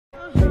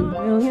a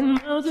million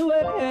miles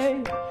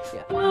away.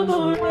 Yeah, I'm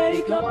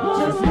already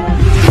gone.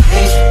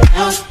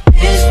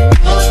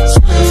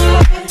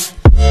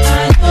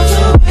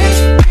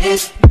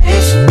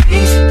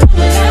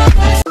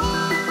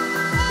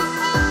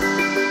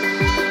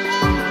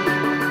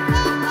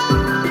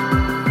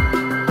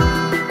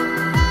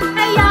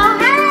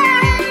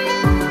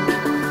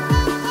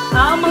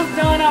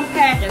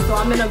 Just so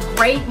I'm in a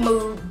great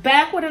mood,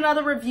 back with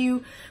another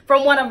review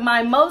from one of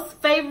my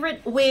most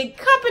favorite wig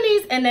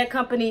companies, and that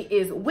company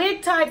is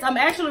Wigtpyes. I'm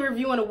actually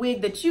reviewing a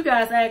wig that you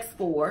guys asked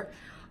for.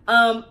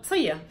 So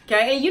yeah,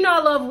 okay, and you know I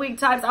love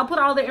Wigtpyes. I'll put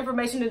all the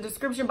information in the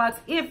description box.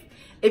 If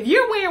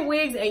you're wearing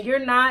wigs and you're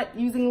not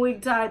using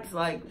Wigtpyes,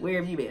 like, where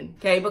have you been?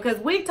 Okay, because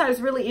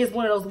Wigtpyes really is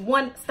one of those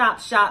one-stop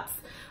shops.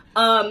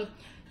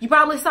 You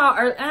probably saw,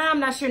 or I'm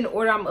not sure in the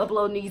order I'm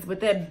uploading these,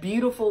 but that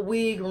beautiful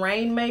wig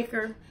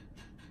Rainmaker.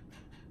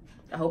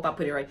 I hope I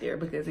put it right there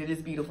because it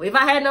is beautiful. If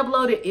I hadn't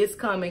uploaded, it's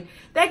coming.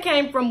 That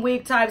came from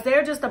Wigtpyes.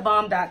 They're just a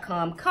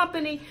bomb.com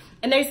company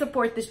and they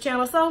support this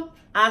channel, so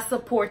I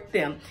support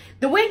them.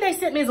 The wig they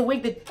sent me is a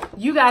wig that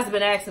you guys have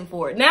been asking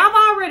for. Now,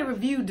 I've already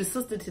reviewed the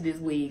sister to this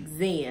wig,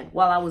 Zen,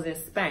 while I was in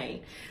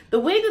Spain. The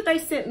wig that they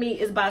sent me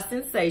is by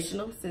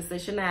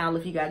Sensationnel,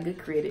 if you got good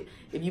credit.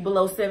 If you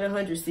below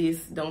 700,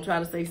 sis, don't try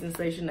to say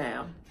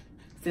Sensational,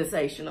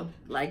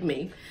 like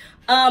me.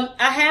 I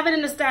have it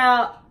in the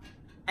style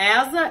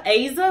Aza.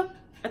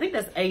 I think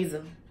that's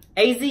Aza.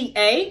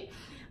 A-Z-A.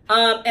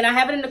 And I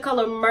have it in the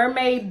color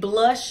Mermaid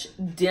Blush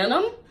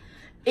Denim.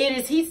 It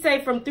is heat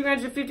safe from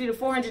 350 to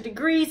 400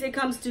 degrees. It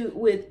comes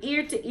with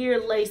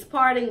ear-to-ear lace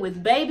parting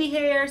with baby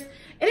hairs.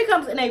 And it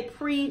comes in a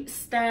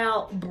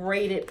pre-style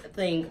braided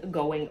thing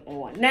going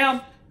on.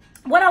 Now,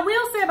 what I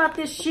will say about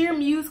this Sheer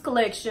Muse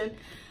collection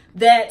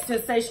that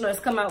Sensationnel has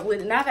come out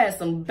with, and I've had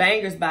some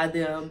bangers by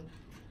them.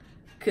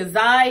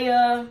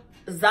 Kazaya,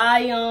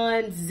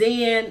 Zion,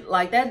 Zen,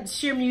 like that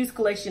Sheer Muse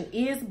collection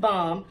is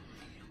bomb.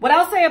 What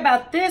I'll say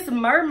about this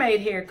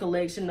mermaid hair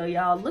collection though,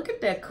 y'all, look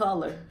at that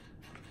color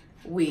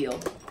wheel.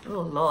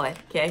 Oh Lord,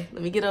 okay,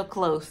 let me get up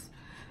close.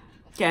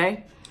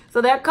 Okay,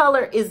 so that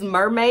color is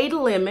Mermaid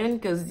Lemon,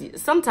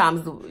 because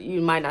sometimes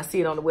you might not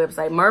see it on the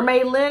website.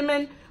 Mermaid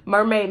Lemon,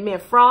 Mermaid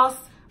Mint Frost,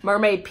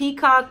 Mermaid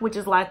Peacock, which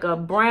is like a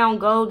brown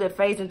gold that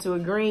fades into a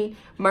green,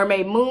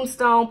 Mermaid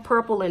Moonstone,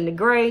 purple and the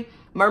gray,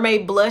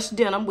 Mermaid Blush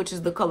Denim, which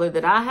is the color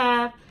that I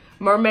have,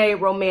 Mermaid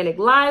Romantic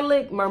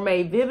Lilac,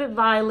 Mermaid Vivid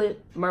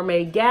Violet,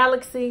 Mermaid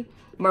Galaxy,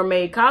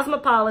 Mermaid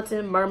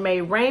Cosmopolitan,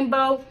 Mermaid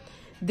Rainbow.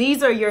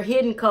 These are your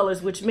hidden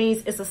colors, which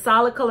means it's a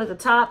solid color at the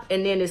top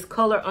and then it's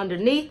color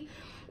underneath.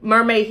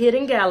 Mermaid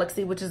Hidden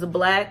Galaxy, which is a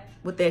black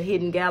with that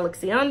hidden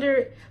galaxy under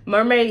it.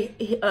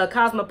 Mermaid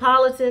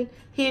Cosmopolitan,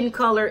 hidden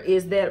color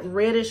is that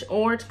reddish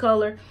orange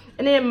color.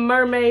 And then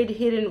Mermaid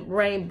Hidden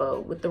Rainbow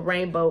with the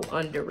rainbow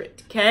under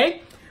it,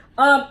 okay?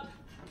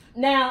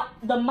 Now,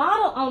 the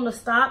model on the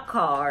stock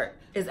card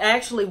is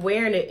actually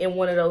wearing it in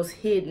one of those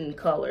hidden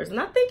colors. And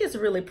I think it's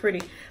really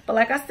pretty. But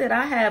like I said,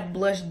 I have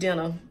blush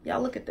denim.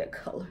 Y'all look at that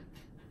color.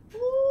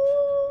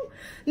 Ooh.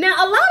 Now,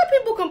 a lot of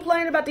people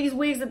complain about these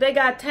wigs that they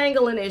got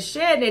tangling and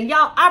shedding. And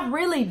y'all, I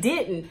really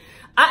didn't.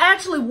 I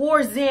actually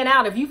wore Zen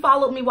out. If you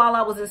followed me while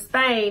I was in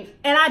Spain,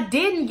 and I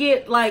didn't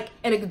get like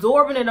an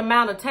exorbitant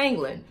amount of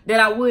tangling that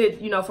I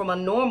would, you know, from a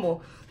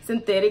normal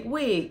synthetic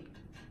wig.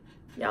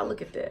 Y'all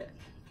look at that.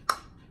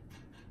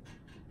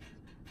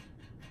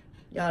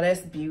 Y'all,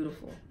 that's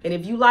beautiful. And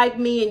if you like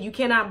me and you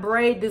cannot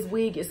braid, this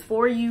wig is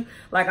for you.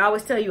 Like I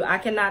always tell you, I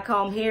cannot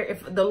comb hair.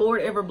 If the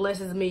Lord ever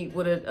blesses me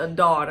with a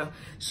daughter,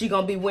 she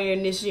gonna be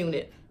wearing this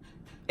unit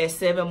at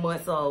 7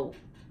 months old.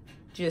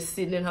 Just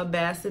sitting in her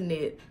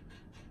bassinet.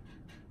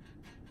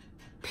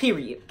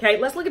 Period. Okay,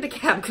 let's look at the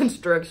cap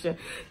construction.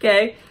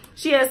 Okay,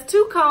 she has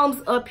two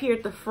combs up here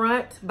at the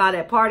front by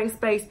that parting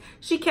space.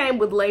 She came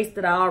with lace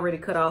that I already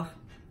cut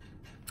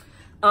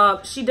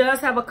off. She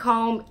does have a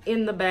comb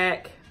in the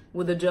back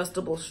with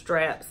adjustable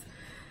straps.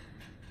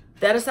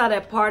 That is how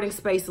that parting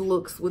space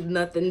looks with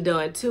nothing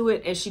done to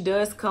it. And she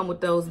does come with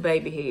those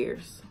baby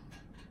hairs.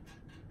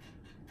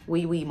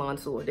 Wee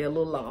Mansour. They're a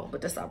little long,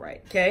 but that's all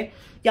right, okay?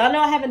 Y'all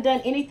know I haven't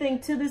done anything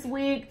to this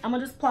wig. I'm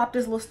gonna just plop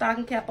this little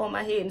stocking cap on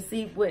my head and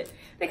see what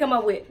they come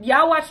up with.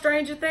 Y'all watch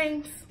Stranger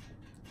Things?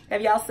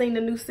 Have y'all seen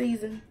the new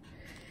season?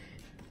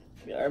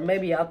 Or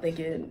maybe y'all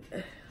thinking,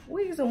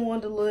 Wigs and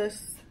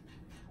Wanderlust,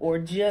 or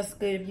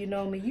Jessica, if you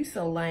know me. You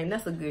so lame.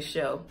 That's a good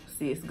show,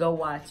 sis. Go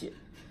watch it.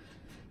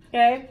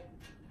 Okay?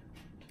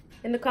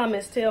 In the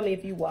comments, tell me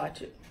if you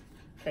watch it.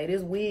 Okay,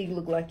 this wig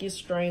look like it's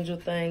Stranger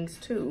Things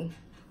too.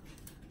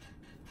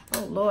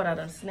 Oh Lord, I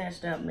done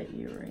snatched out my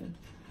earring.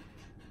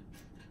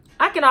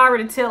 I can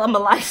already tell I'm a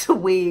lighter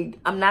wig.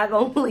 I'm not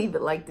gonna leave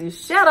it like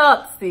this. Shut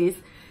up, sis.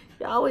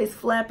 You're always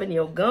flapping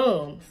your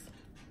gums.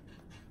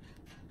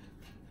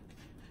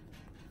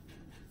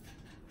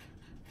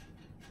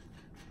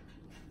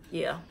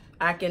 Yeah,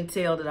 I can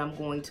tell that I'm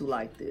going to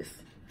like this.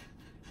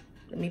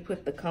 Let me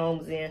put the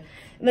combs in.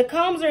 And the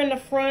combs are in the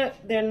front.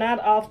 They're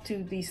not off to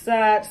the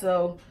side,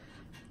 so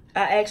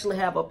I actually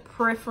have a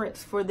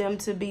preference for them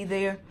to be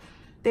there.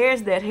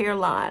 There's that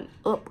hairline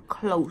up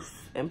close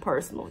and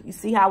personal. You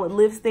see how it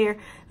lifts there?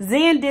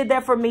 Zen did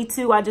that for me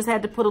too. I just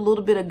had to put a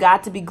little bit of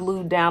Got to Be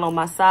glued down on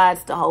my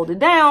sides to hold it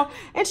down,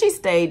 and she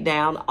stayed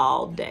down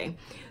all day.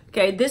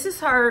 Okay, this is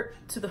her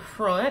to the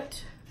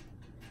front.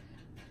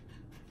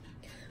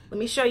 Let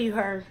me show you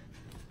her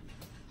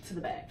to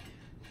the back,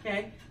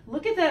 okay?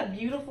 Look at that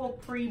beautiful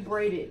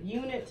pre-braided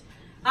unit.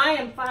 I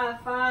am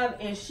 5'5",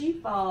 and she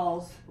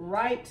falls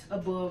right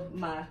above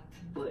my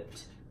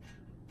butt.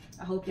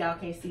 I hope y'all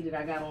can't see that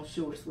I got on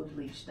shorts with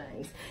bleach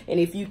stains. And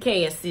if you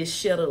can, sis,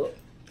 shut up.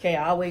 Okay,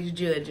 I always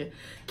judge you.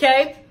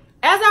 Okay,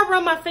 as I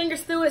run my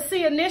fingers through it,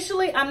 see,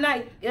 initially, I'm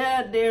not,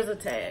 there's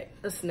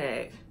a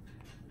snag.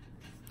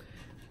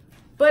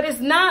 But it's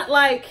not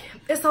like,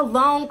 it's a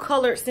long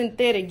colored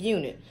synthetic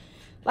unit.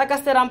 Like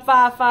I said, I'm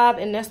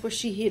 5'5", and that's where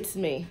she hits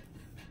me,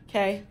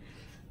 okay?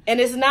 And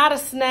it's not a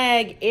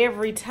snag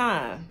every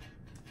time.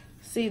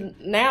 See,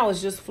 now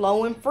it's just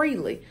flowing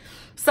freely.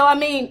 So, I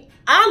mean,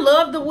 I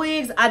love the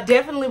wigs. I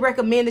definitely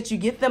recommend that you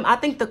get them. I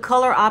think the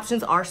color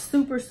options are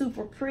super,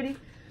 super pretty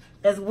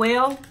as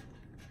well.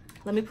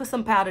 Let me put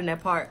some powder in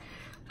that part.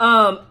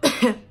 In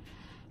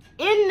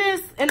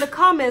the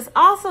comments,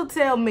 also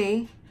tell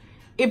me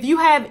if you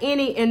have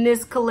any in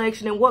this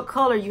collection and what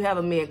color you have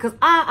them in. Because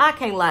I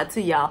can't lie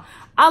to y'all.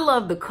 I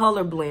love the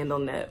color blend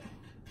on that.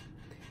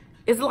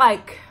 It's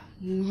like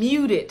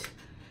muted.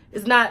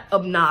 It's not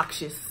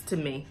obnoxious to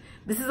me.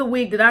 This is a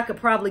wig that I could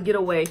probably get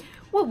away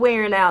with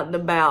wearing out and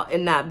about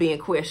and not being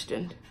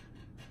questioned.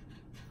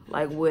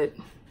 Like what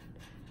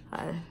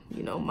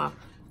you know, my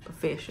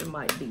profession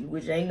might be,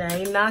 which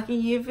ain't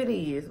knocking you if it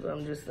is, but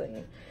I'm just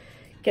saying.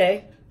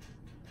 Okay.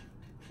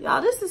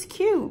 Y'all, this is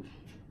cute.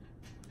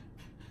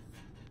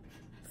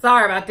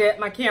 Sorry about that,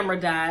 my camera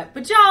died.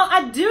 But y'all,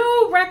 I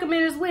do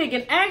recommend this wig.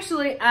 And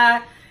actually,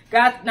 I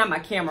got, not my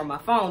camera, my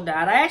phone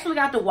died. I actually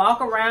got to walk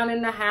around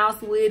in the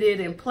house with it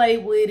and play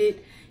with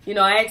it. You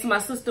know, I asked my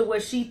sister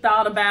what she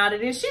thought about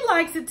it, and she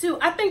likes it too.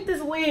 I think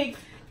this wig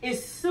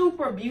is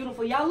super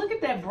beautiful. Y'all, look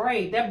at that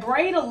braid. That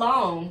braid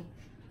alone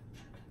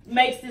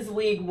makes this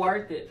wig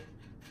worth it.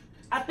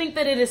 I think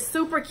that it is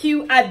super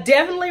cute. I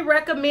definitely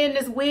recommend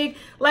this wig.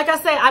 Like I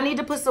said, I need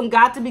to put some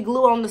Got to Be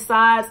glue on the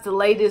sides to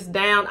lay this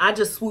down. I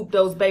just swooped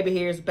those baby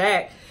hairs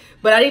back.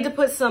 But I need to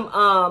put some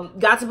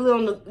Got to Be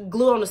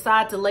glue on the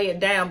side to lay it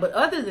down. But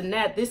other than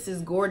that, this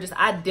is gorgeous.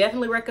 I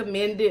definitely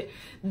recommend it.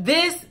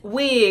 This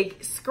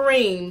wig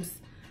screams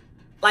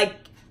like,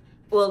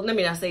 well, let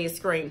me not say it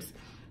screams.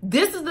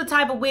 This is the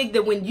type of wig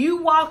that when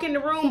you walk in the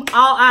room,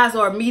 all eyes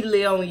are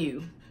immediately on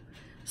you.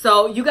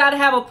 So you got to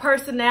have a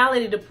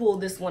personality to pull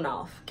this one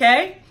off,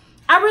 okay?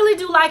 I really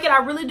do like it.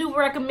 I really do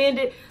recommend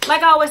it.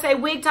 Like I always say,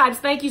 Wigtpyes,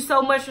 thank you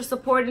so much for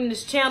supporting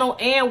this channel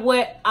and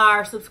what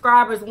our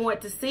subscribers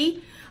want to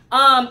see.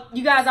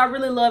 You guys, I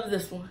really love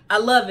this one. I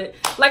love it.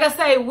 Like I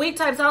say,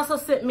 Wigtpyes also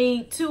sent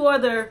me 2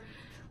 other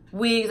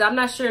wigs. I'm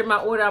not sure in my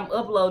order I'm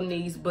uploading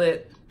these,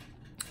 but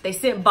they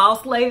sent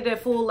Boss Lady,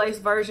 that full lace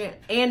version,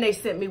 and they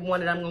sent me one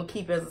that I'm going to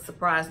keep as a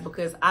surprise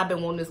because I've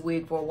been wanting this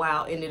wig for a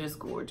while, and it is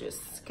gorgeous,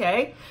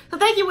 okay? So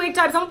thank you,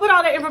 Wigtpyes. I'm going to put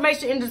all that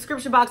information in the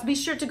description box. Be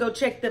sure to go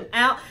check them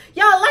out.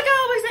 Y'all, like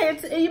I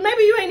always say,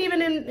 maybe you ain't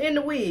even in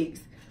the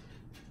wigs.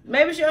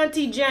 Maybe it's your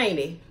Auntie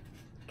Janie,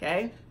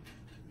 okay?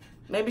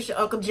 Maybe it's your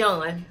Uncle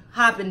John,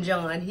 Hoppin'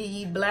 John. He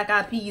eat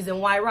black-eyed peas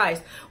and white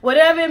rice.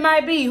 Whatever it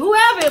might be,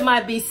 whoever it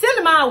might be, send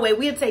them our way.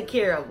 We'll take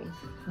care of them.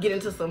 Get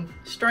into some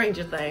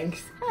stranger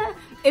things.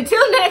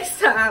 Until next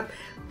time,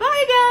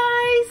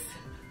 bye guys.